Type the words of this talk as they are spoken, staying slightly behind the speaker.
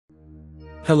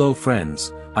Hello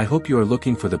friends, I hope you are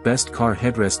looking for the best car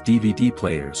headrest DVD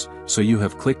players, so you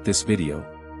have clicked this video.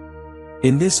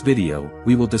 In this video,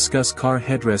 we will discuss car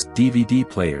headrest DVD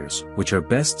players, which are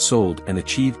best sold and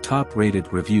achieve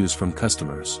top-rated reviews from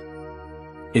customers.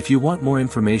 If you want more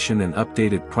information and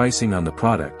updated pricing on the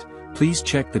product, please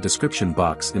check the description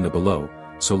box in the below,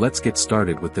 so let's get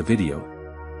started with the video.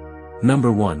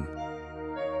 Number 1.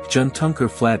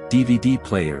 Gadgets&Reviews Flat DVD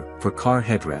Player for Car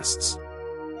Headrests.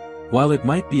 While it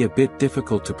might be a bit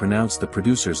difficult to pronounce the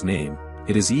producer's name,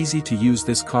 it is easy to use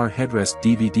this car headrest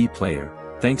DVD player.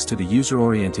 Thanks to the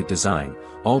user-oriented design,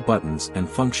 all buttons and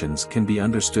functions can be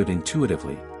understood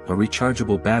intuitively. A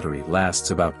rechargeable battery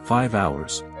lasts about 5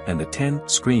 hours, and the 10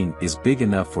 screen is big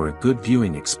enough for a good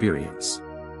viewing experience.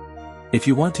 If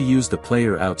you want to use the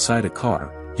player outside a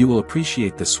car, you will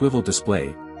appreciate the swivel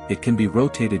display. It can be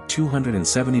rotated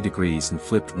 270 degrees and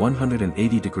flipped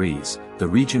 180 degrees. The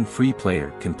region-free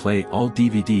player can play all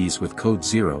DVDs with code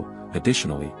 0.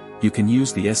 Additionally, you can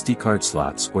use the SD card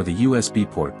slots or the USB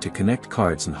port to connect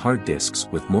cards and hard disks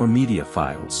with more media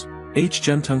files.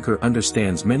 Gadgets&Reviews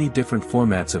understands many different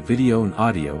formats of video and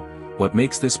audio. What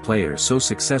makes this player so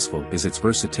successful is its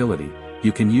versatility.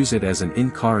 You can use it as an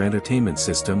in-car entertainment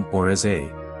system or as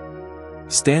a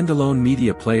standalone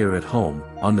media player at home,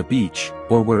 on the beach,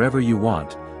 or wherever you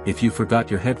want. If you forgot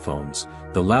your headphones,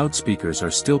 the loudspeakers are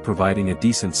still providing a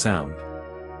decent sound.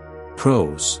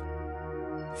 Pros: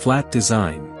 flat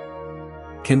design.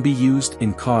 Can be used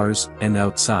in cars and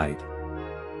outside.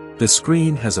 The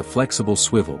screen has a flexible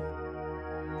swivel.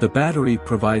 The battery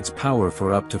provides power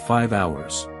for up to 5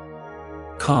 hours.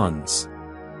 Cons: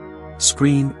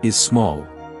 screen is small.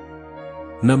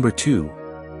 Number 2.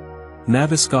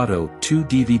 Naviscato 2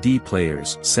 DVD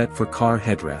players set for car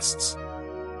headrests.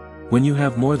 When you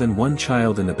have more than one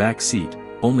child in the back seat,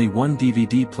 only one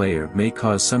DVD player may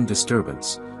cause some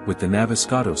disturbance. With the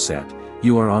Naviscato set,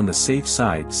 you are on the safe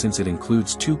side since it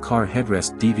includes 2 car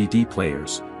headrest DVD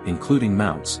players, including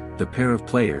mounts. The pair of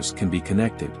players can be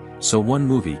connected, so one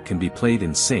movie can be played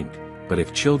in sync, but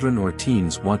if children or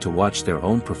teens want to watch their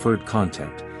own preferred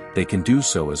content, they can do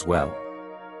so as well.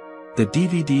 The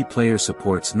DVD player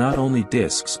supports not only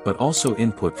discs but also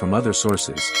input from other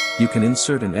sources. You can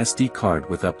insert an SD card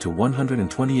with up to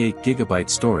 128 GB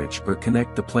storage or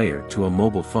connect the player to a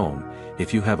mobile phone.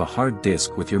 If you have a hard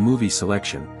disk with your movie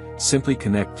selection, simply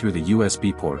connect through the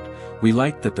USB port. We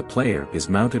like that the player is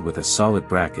mounted with a solid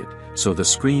bracket, so the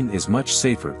screen is much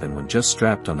safer than when just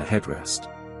strapped on the headrest.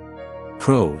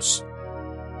 Pros: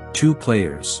 2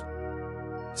 players.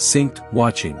 Synced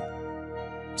watching.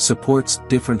 Supports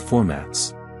different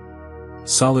formats.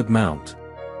 Solid mount.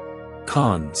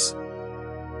 Cons: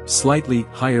 slightly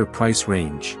higher price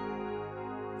range.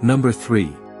 Number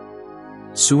 3.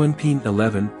 Sunpin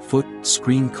 11-foot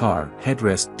screen car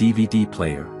headrest DVD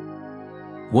player.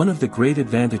 One of the great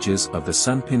advantages of the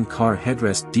Sunpin car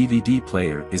headrest DVD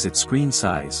player is its screen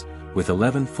size. With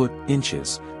 11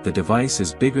 inches, the device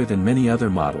is bigger than many other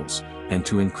models, and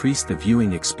to increase the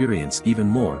viewing experience even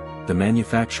more, the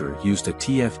manufacturer used a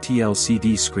TFT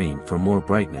LCD screen for more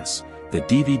brightness. The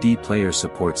DVD player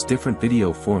supports different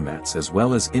video formats as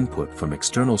well as input from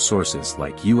external sources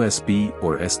like USB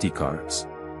or SD cards.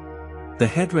 The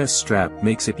headrest strap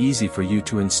makes it easy for you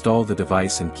to install the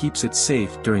device and keeps it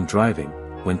safe during driving.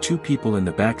 When 2 people in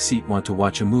the back seat want to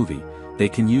watch a movie, they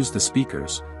can use the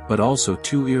speakers, but also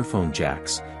 2 earphone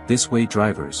jacks. This way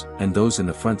drivers and those in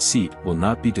the front seat will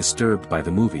not be disturbed by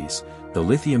the movies. The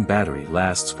lithium battery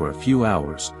lasts for a few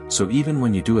hours, so even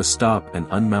when you do a stop and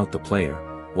unmount the player,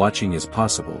 watching is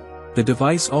possible. The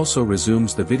device also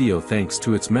resumes the video thanks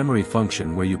to its memory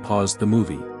function where you pause the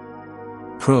movie.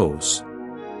 Pros: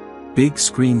 big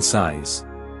screen size.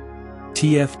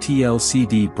 TFT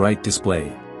LCD bright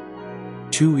display.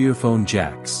 2 earphone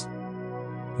jacks.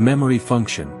 Memory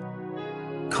function.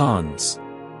 Cons: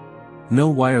 no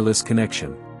wireless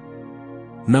connection.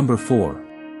 Number 4.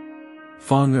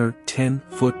 Phonger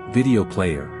 10-foot video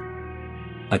player.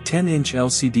 A 10-inch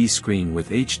LCD screen with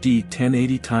HD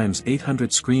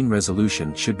 1080x800 screen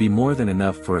resolution should be more than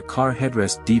enough for a car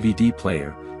headrest DVD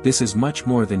player. This is much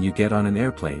more than you get on an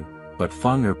airplane, but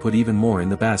Phonger put even more in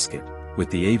the basket. With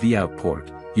the AV out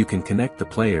port, you can connect the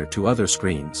player to other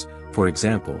screens, for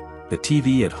example, the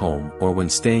TV at home or when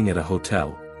staying at a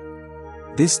hotel.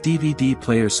 This DVD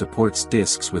player supports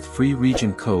discs with free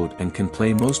region code and can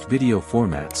play most video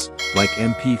formats, like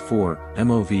MP4,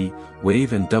 MOV,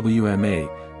 WAV and WMA.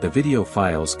 The video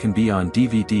files can be on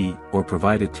DVD or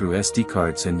provided through SD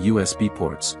cards and USB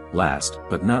ports. Last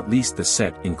but not least, the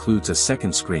set includes a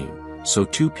second screen, so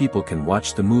 2 people can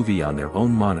watch the movie on their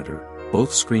own monitor.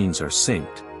 Both screens are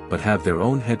synced, but have their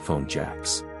own headphone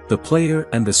jacks. The player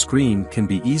and the screen can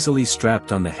be easily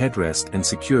strapped on the headrest and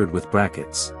secured with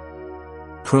brackets.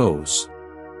 Pros: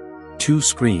 2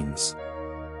 screens.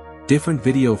 Different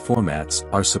video formats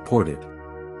are supported.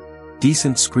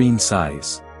 Decent screen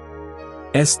size.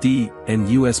 SD and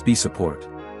USB support.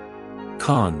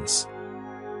 Cons: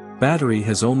 battery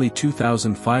has only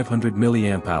 2,500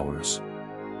 mAh.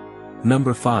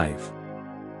 Number 5.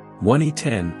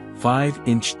 1E10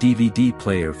 5-inch DVD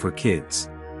player for kids.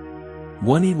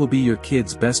 1E will be your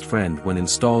kid's best friend when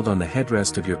installed on the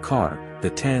headrest of your car. The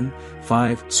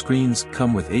 10.5 screens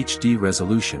come with HD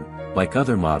resolution. Like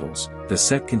other models, the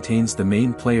set contains the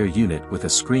main player unit with a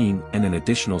screen and an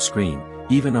additional screen.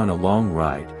 Even on a long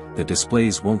ride, the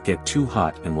displays won't get too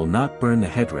hot and will not burn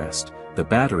the headrest. The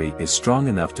battery is strong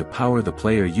enough to power the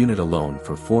player unit alone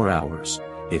for 4 hours.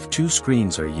 If 2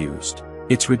 screens are used,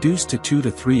 it's reduced to 2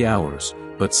 to 3 hours,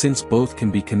 but since both can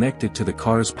be connected to the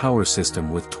car's power system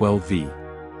with 12V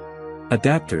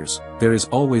adapters, there is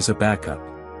always a backup.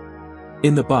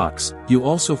 In the box, you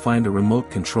also find a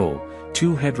remote control,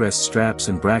 2 headrest straps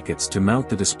and brackets to mount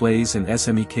the displays and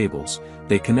SME cables.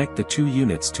 They connect the 2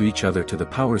 units to each other to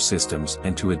the power systems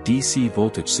and to a DC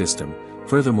voltage system.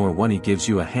 Furthermore, 1E gives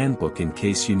you a handbook in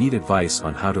case you need advice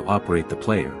on how to operate the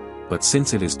player, but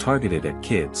since it is targeted at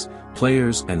kids,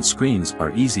 players and screens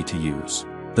are easy to use.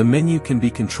 The menu can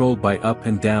be controlled by up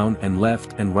and down and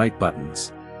left and right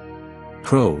buttons.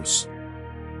 Pros: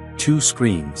 2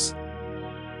 screens.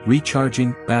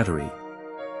 Recharging battery.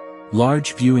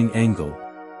 Large viewing angle.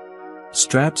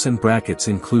 Straps and brackets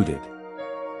included.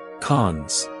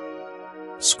 Cons: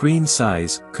 screen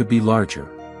size could be larger.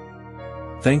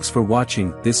 Thanks for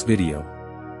watching this video.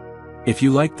 If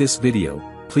you like this video,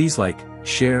 please like,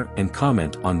 share and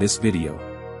comment on this video.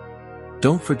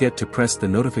 Don't forget to press the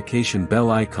notification bell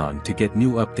icon to get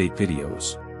new update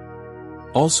videos.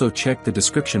 Also check the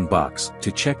description box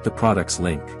to check the product's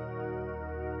link.